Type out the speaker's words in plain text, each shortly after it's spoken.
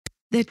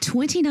The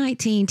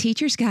 2019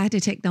 Teacher's Guide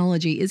to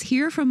Technology is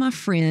here from my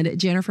friend,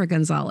 Jennifer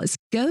Gonzalez.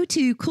 Go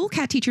to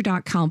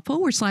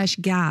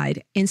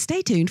coolcatteacher.com/guide and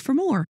stay tuned for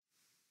more.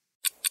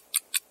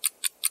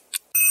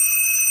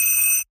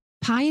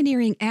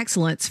 Pioneering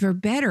Excellence for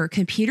Better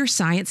Computer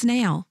Science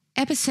Now,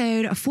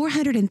 episode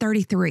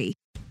 433.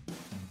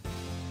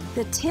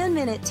 The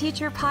 10-Minute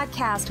Teacher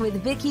Podcast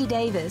with Vicki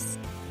Davis.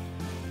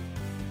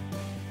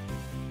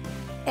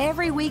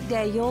 Every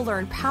weekday, you'll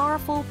learn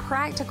powerful,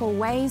 practical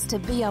ways to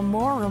be a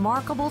more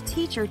remarkable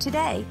teacher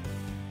today.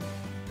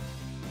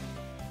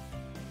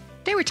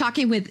 Today we're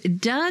talking with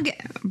Doug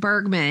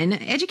Bergman,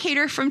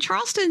 educator from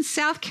Charleston,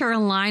 South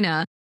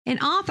Carolina, and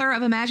author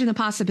of Imagine the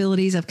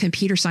Possibilities of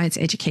Computer Science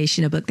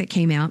Education, a book that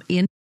came out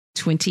in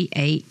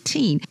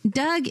 2018.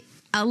 Doug,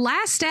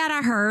 last stat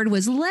I heard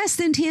was less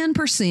than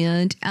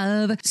 10%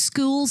 of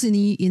schools in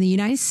the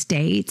United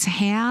States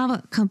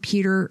have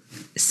computer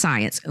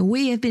science.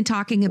 We have been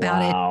talking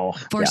about it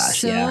for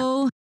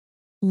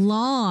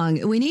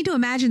long. We need to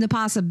imagine the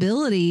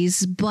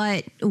possibilities,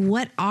 but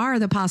what are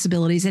the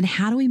possibilities and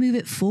how do we move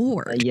it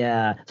forward?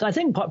 Yeah. So I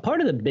think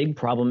part of the big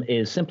problem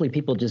is simply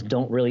people just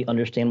don't really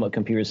understand what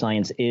computer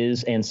science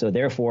is. And so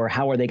therefore,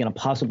 how are they going to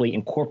possibly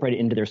incorporate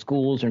it into their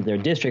schools or into their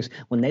districts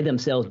when they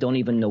themselves don't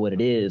even know what it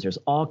is? There's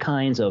all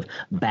kinds of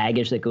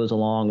baggage that goes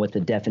along with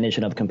the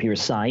definition of computer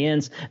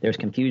science. There's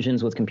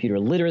confusions with computer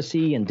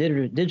literacy and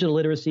digital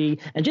literacy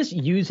and just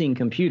using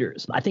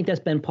computers. I think that's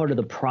been part of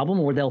the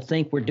problem where they'll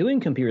think we're doing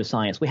computer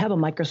science. We have a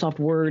Microsoft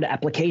Word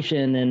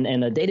application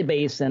and a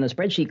database and a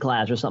spreadsheet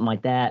class or something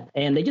like that.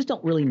 And they just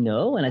don't really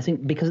know. And I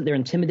think because they're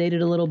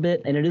intimidated a little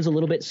bit, and it is a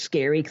little bit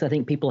scary because I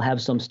think people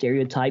have some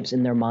stereotypes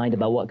in their mind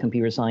about what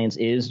computer science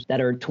is that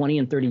are 20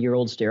 and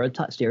 30-year-old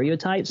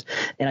stereotypes.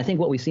 And I think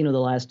what we've seen over the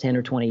last 10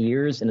 or 20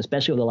 years, and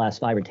especially over the last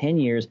 5 or 10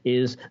 years,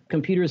 is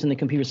computers and the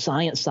computer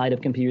science side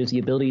of computers, the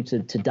ability to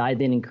dive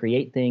in and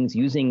create things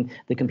using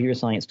the computer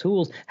science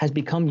tools has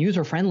become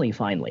user-friendly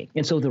finally.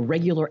 And so the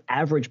regular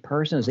average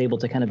person is able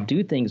to kind of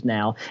do things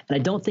now. And I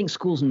don't think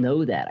schools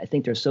know that. I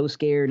think they're so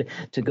scared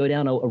to go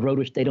down a road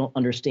which they don't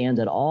understand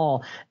at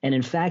all. And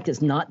in fact,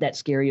 it's not that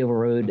scary of a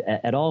road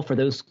at all for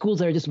those schools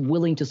that are just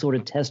willing to sort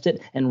of test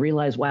it and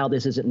realize, wow,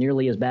 this isn't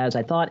nearly as bad as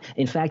I thought.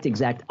 In fact,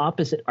 exact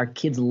opposite. Our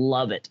kids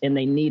love it and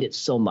they need it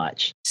so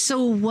much.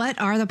 So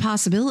what are the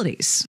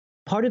possibilities?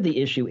 Part of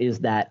the issue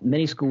is that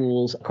many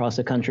schools across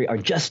the country are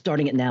just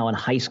starting it now in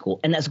high school.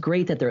 And that's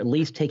great that they're at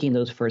least taking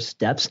those first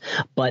steps.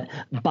 But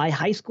by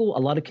high school, a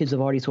lot of kids have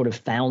already sort of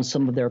found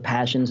some of their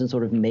passions and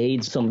sort of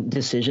made some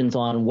decisions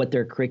on what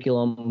their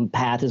curriculum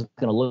path is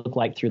going to look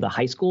like through the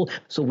high school.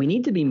 So we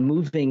need to be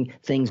moving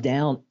things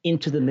down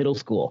into the middle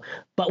school.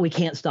 But we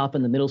can't stop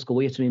in the middle school.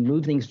 We have to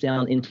move things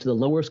down into the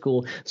lower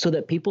school so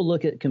that people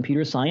look at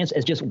computer science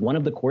as just one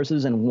of the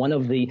courses and one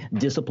of the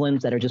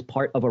disciplines that are just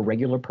part of a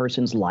regular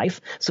person's life,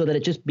 so that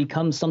it just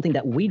becomes something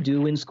that we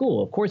do in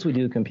school. Of course we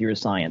do computer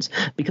science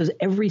because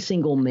every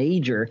single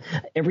major,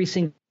 every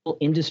single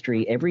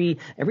industry,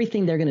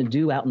 everything they're going to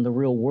do out in the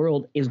real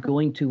world is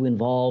going to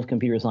involve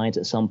computer science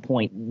at some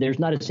point. There's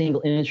not a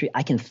single industry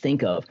I can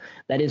think of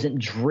that isn't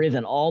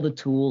driven. All the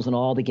tools and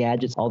all the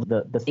gadgets, all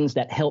the things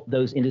that help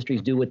those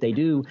industries do what they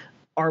do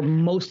are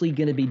mostly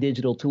going to be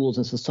digital tools.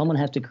 And so someone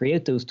has to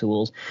create those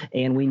tools.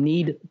 And we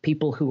need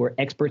people who are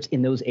experts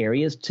in those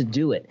areas to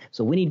do it.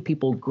 So we need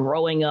people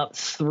growing up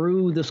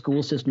through the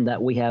school system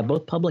that we have,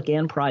 both public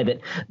and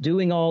private,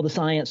 doing all the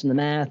science and the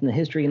math and the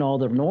history and all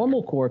the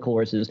normal core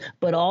courses,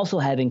 but also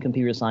having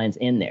computer science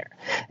in there.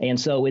 And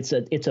so it's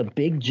a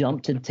big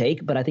jump to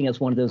take. But I think it's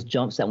one of those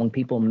jumps that when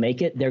people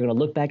make it, they're going to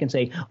look back and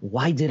say,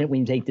 why didn't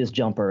we take this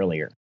jump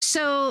earlier?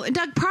 So,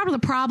 Doug, part of the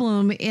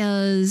problem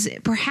is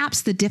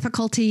perhaps the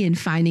difficulty in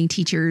finding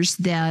teachers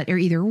that are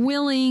either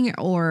willing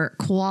or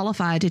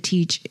qualified to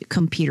teach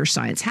computer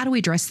science. How do we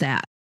address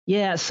that?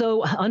 Yeah,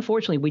 so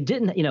unfortunately, we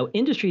didn't,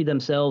 industry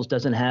themselves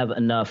doesn't have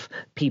enough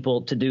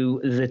people to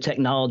do the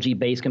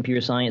technology-based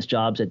computer science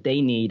jobs that they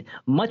need,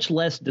 much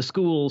less the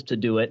schools to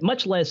do it,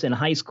 much less in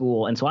high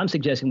school. And so I'm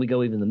suggesting we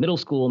go even the middle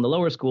school and the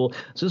lower school.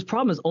 So this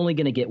problem is only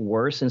going to get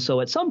worse. And so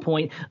at some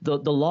point, the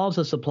laws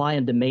of supply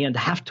and demand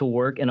have to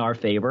work in our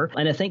favor.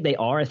 And I think they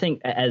are. I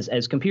think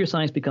as computer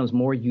science becomes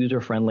more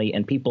user-friendly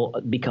and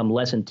people become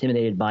less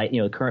intimidated by,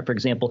 for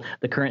example,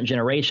 the current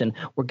generation,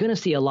 we're going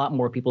to see a lot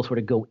more people sort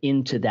of go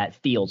into that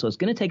field. So it's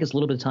going to take us a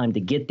little bit of time to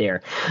get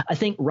there. I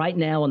think right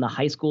now in the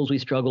high schools, we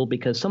struggle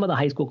because some of the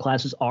high school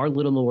classes are a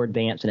little more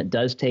advanced and it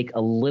does take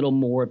a little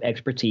more of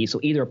expertise.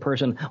 So either a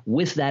person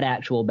with that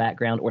actual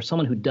background or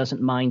someone who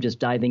doesn't mind just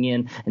diving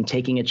in and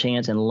taking a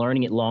chance and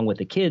learning it along with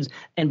the kids.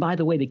 And by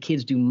the way, the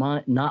kids do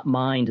not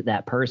mind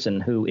that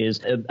person who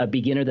is a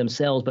beginner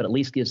themselves, but at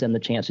least gives them the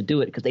chance to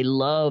do it because they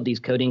love these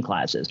coding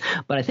classes.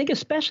 But I think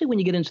especially when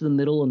you get into the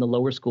middle and the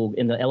lower school,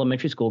 in the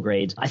elementary school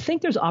grades, I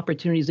think there's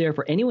opportunities there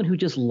for anyone who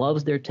just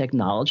loves their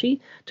technology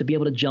technology to be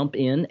able to jump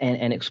in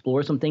and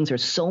explore some things.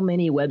 There's so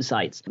many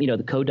websites,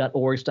 the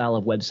code.org style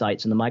of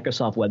websites and the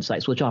Microsoft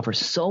websites, which offer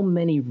so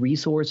many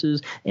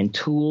resources and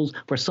tools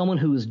for someone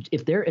who's,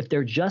 if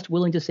they're just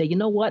willing to say, you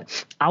know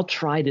what, I'll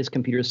try this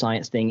computer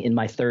science thing in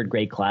my third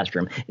grade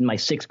classroom, in my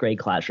sixth grade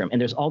classroom. And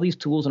there's all these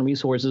tools and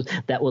resources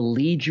that will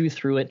lead you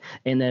through it.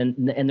 And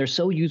they're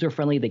so user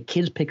friendly that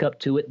kids pick up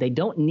to it. They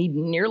don't need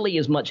nearly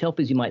as much help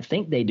as you might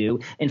think they do.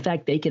 In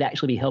fact, they could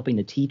actually be helping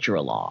the teacher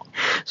along.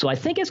 So I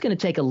think it's going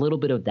to take a little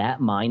bit of that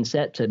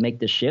mindset to make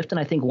the shift. And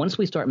I think once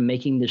we start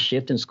making the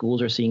shift and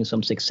schools are seeing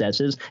some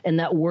successes and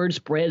that word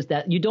spreads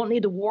that you don't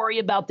need to worry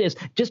about this,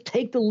 just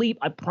take the leap.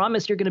 I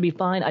promise you're going to be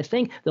fine. I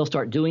think they'll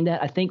start doing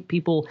that. I think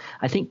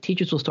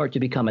teachers will start to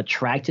become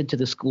attracted to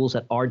the schools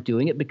that are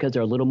doing it because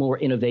they're a little more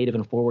innovative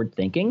and forward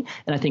thinking.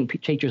 And I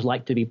think teachers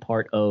like to be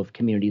part of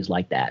communities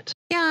like that.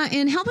 Yeah,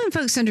 and helping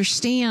folks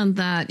understand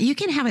that you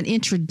can have an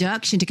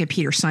introduction to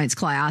computer science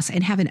class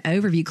and have an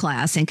overview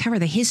class and cover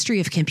the history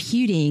of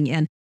computing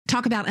and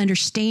talk about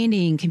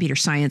understanding computer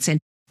science and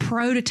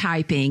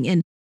prototyping.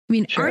 And I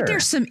mean, Sure. Aren't there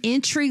some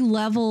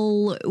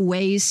entry-level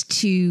ways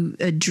to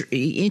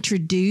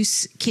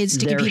introduce kids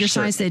to computer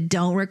science that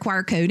don't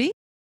require coding?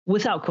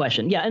 Without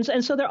question. Yeah.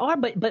 And so there are,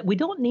 but we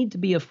don't need to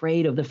be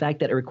afraid of the fact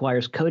that it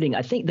requires coding.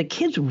 I think the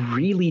kids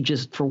really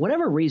just, for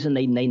whatever reason,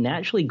 they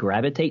naturally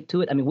gravitate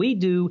to it. I mean, we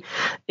do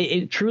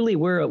truly,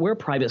 we're a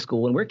private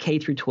school and we're K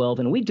through 12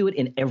 and we do it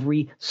in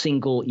every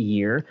single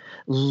year,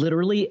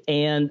 literally.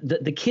 And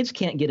the kids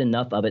can't get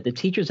enough of it. The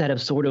teachers that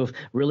have sort of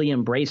really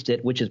embraced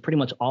it, which is pretty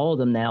much all of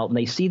them now, and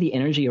they see the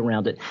energy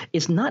around it.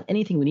 It's not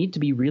anything we need to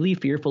be really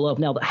fearful of.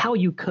 Now, how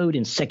you code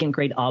in second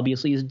grade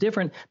obviously is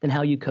different than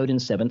how you code in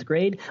seventh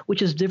grade,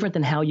 which is different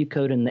than how you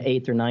code in the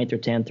 8th or 9th or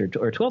 10th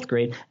or 12th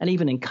grade. And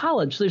even in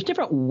college, there's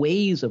different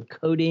ways of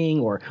coding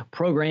or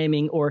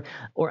programming or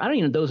I don't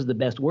even know, those are the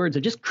best words,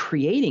 of just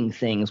creating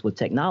things with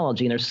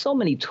technology. And there's so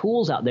many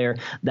tools out there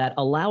that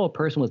allow a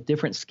person with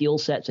different skill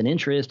sets and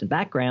interests and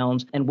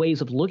backgrounds and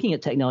ways of looking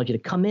at technology to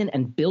come in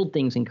and build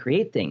things and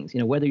create things.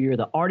 Whether you're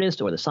the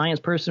artist or the science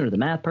person or the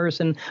math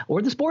person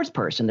or the sports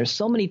person, there's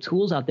so many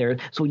tools out there.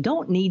 So we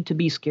don't need to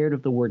be scared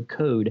of the word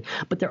code,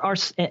 but there are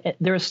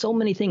so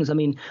many things. I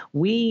mean,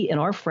 we in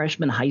our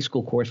freshman high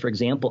school course, for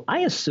example, I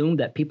assumed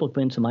that people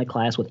come into my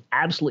class with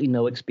absolutely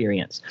no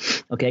experience.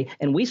 Okay.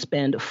 And we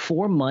spend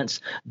 4 months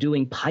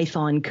doing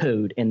Python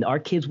code, and our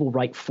kids will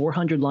write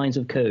 400 lines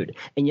of code.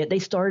 And yet they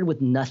started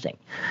with nothing.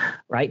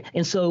 Right.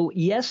 And so,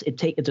 yes,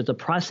 it's a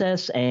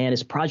process and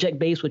it's project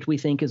based, which we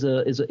think is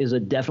a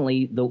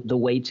definitely the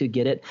way to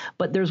get it.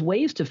 But there's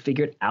ways to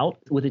figure it out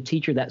with a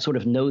teacher that sort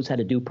of knows how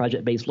to do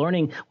project based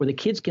learning, where the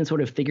kids can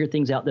sort of figure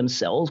things out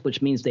themselves,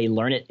 which means they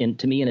learn it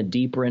in a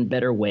deeper and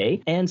better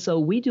way. And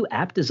so we do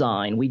app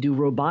design, we do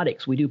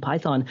robotics, we do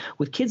Python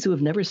with kids who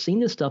have never seen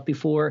this stuff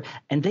before,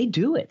 and they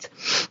do it.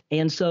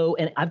 And so,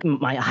 and I've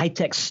my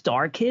high-tech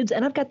star kids,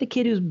 and I've got the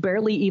kid who's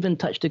barely even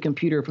touched a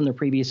computer from their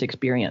previous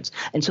experience.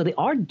 And so they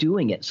are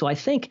doing it. So I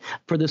think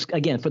for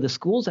the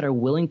schools that are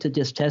willing to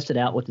just test it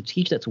out, with the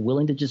teacher that's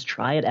willing to just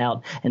try it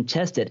out and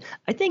test it,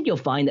 I think you'll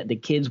find that the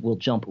kids will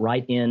jump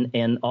right in,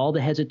 and all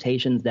the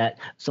hesitations that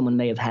someone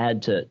may have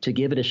had to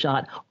give it a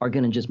shot are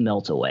going to just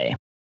melt away.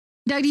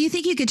 Doug, do you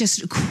think you could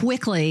just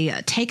quickly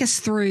take us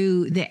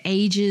through the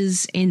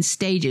ages and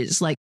stages?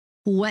 Like,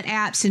 what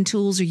apps and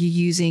tools are you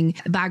using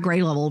by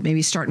grade level,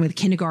 maybe starting with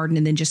kindergarten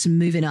and then just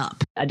moving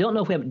up? I don't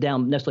know if we have it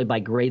down necessarily by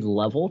grade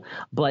level,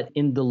 but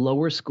in the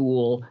lower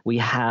school, we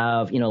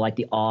have, like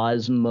the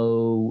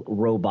Osmo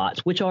robots,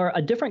 which are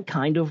a different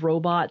kind of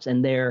robots.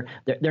 And they're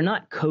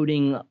not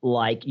coding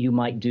like you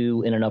might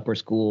do in an upper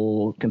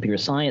school computer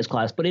science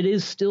class, but it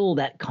is still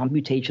that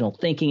computational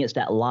thinking. It's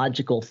that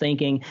logical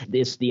thinking.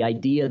 It's the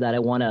idea that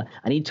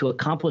I need to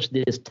accomplish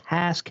this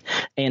task,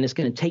 and it's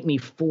going to take me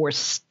 4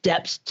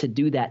 steps to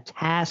do that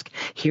task.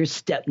 Here's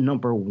step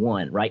number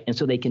 1, right? And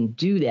so they can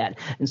do that.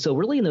 And so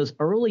really in those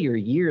earlier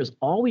years,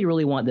 all we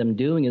really want them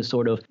doing is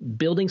sort of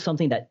building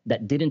something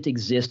that didn't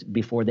exist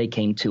before they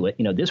came to it.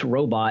 This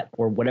robot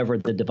or whatever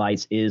the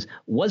device is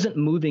wasn't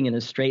moving in a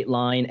straight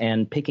line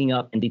and picking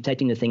up and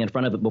detecting the thing in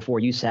front of it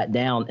before you sat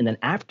down. And then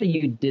after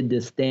you did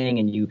this thing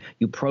and you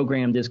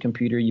programmed this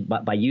computer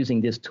by using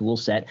this tool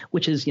set,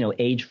 which is,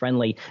 age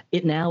friendly,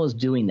 it now is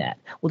doing that.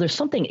 Well, there's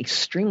something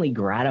extremely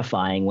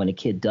gratifying when a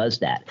kid does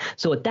that.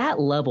 So at that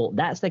level,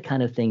 that's the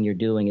kind of thing you're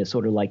doing, is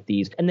sort of like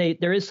these. And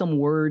there is some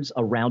words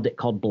around it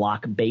called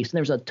block-based. And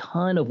there's a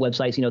ton of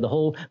websites. The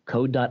whole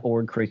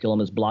code.org curriculum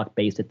is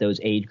block-based at those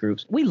age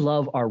groups. We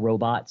love our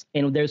robots.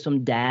 And there's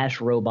some Dash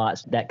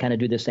robots that kind of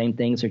do the same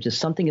things. There's just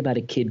something about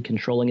a kid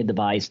controlling a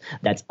device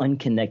that's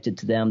unconnected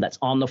to them, that's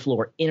on the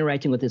floor,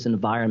 interacting with this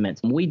environment.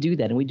 And we do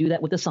that. And we do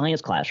that with the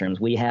science classrooms.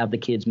 We have the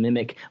kids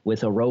mimic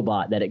with a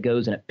robot that it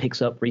goes and it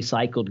picks up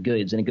recycled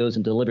goods and it goes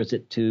and delivers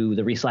it to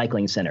the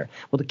recycling center.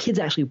 Well, the kids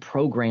actually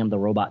program the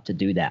robot robot to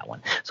do that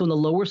one. So in the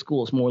lower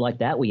school, it's more like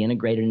that. We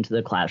integrate it into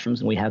the classrooms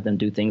and we have them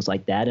do things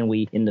like that. And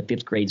we, in the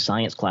 5th grade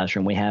science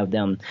classroom, we have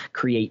them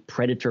create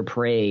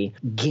predator-prey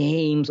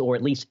games or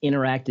at least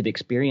interactive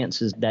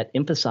experiences that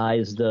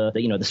emphasize the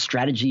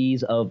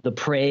strategies of the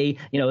prey,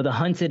 the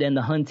hunted and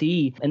the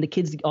huntee. And the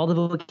kids, all the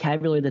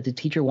vocabulary that the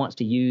teacher wants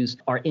to use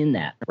are in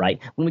that, right?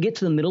 When we get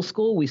to the middle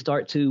school, we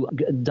start to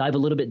dive a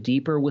little bit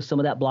deeper with some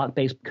of that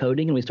block-based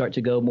coding, and we start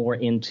to go more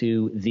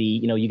into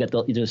you got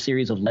there's a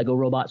series of Lego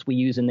robots we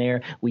use in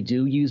there. We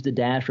do use the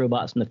Dash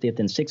robots in the 5th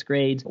and 6th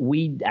grades.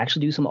 We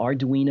actually do some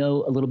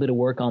Arduino, a little bit of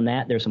work on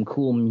that. There's some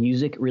cool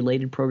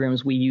music-related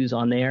programs we use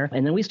on there.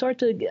 And then we start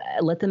to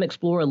let them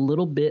explore a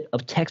little bit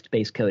of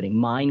text-based coding.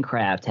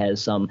 Minecraft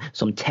has some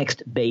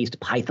text-based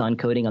Python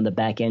coding on the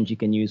back end you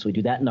can use. We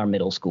do that in our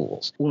middle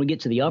schools. When we get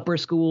to the upper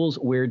schools,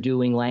 we're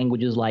doing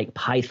languages like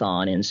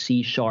Python and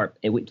C#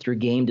 through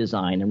game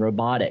design and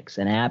robotics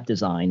and app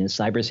design and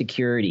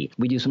cybersecurity.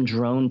 We do some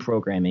drone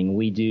programming.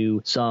 We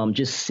do some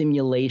just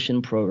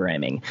simulation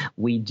programming.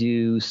 We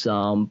do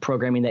some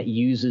programming that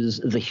uses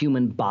the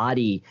human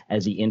body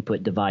as the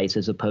input device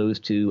as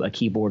opposed to a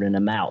keyboard and a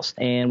mouse.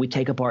 And we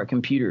take apart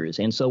computers.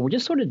 And so we're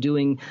just sort of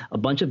doing a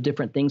bunch of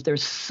different things.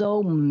 There's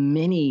so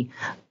many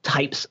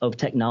types of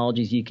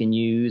technologies you can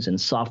use and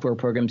software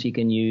programs you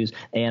can use.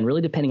 And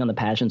really depending on the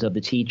passions of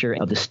the teacher,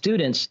 of the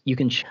students, you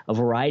can a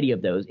variety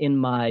of those. In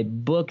my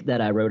book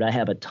that I wrote, I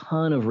have a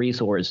ton of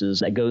resources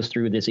that goes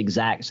through this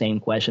exact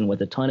same question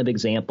with a ton of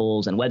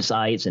examples and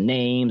websites and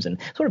names and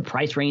sort of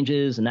price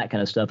ranges and that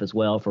kind of stuff as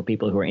well for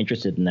people who are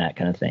interested in that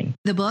kind of thing.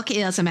 The book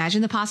is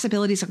Imagine the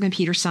Possibilities of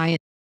Computer Science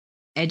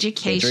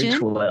Education.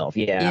 K-12,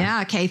 yeah.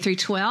 Yeah,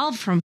 K-12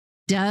 from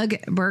Doug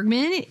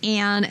Bergman.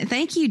 And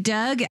thank you,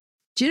 Doug.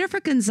 Jennifer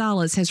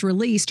Gonzalez has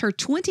released her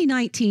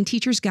 2019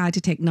 Teacher's Guide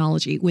to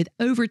Technology with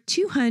over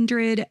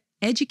 200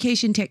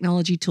 education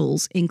technology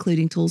tools,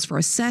 including tools for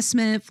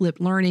assessment,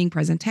 flipped learning,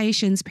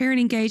 presentations, parent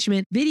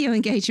engagement, video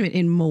engagement,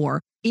 and more.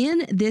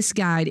 In this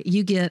guide,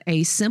 you get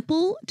a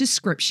simple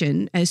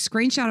description, a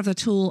screenshot of the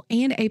tool,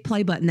 and a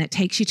play button that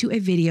takes you to a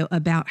video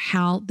about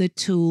how the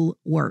tool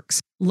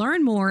works.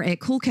 Learn more at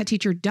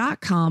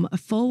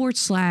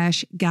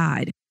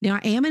coolcatteacher.com/guide. Now,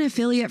 I am an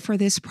affiliate for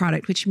this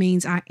product, which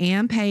means I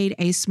am paid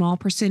a small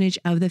percentage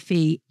of the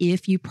fee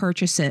if you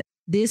purchase it.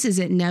 This is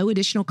at no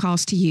additional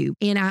cost to you,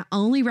 and I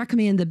only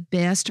recommend the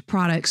best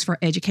products for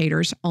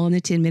educators on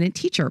the 10-Minute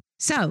Teacher.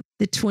 So,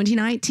 the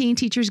 2019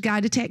 Teacher's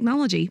Guide to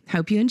Technology.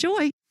 Hope you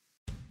enjoy.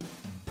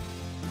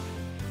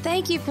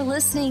 Thank you for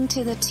listening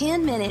to the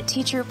 10-Minute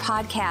Teacher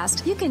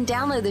podcast. You can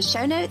download the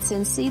show notes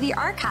and see the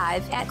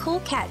archive at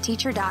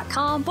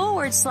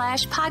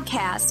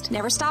coolcatteacher.com/podcast.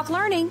 Never stop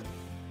learning.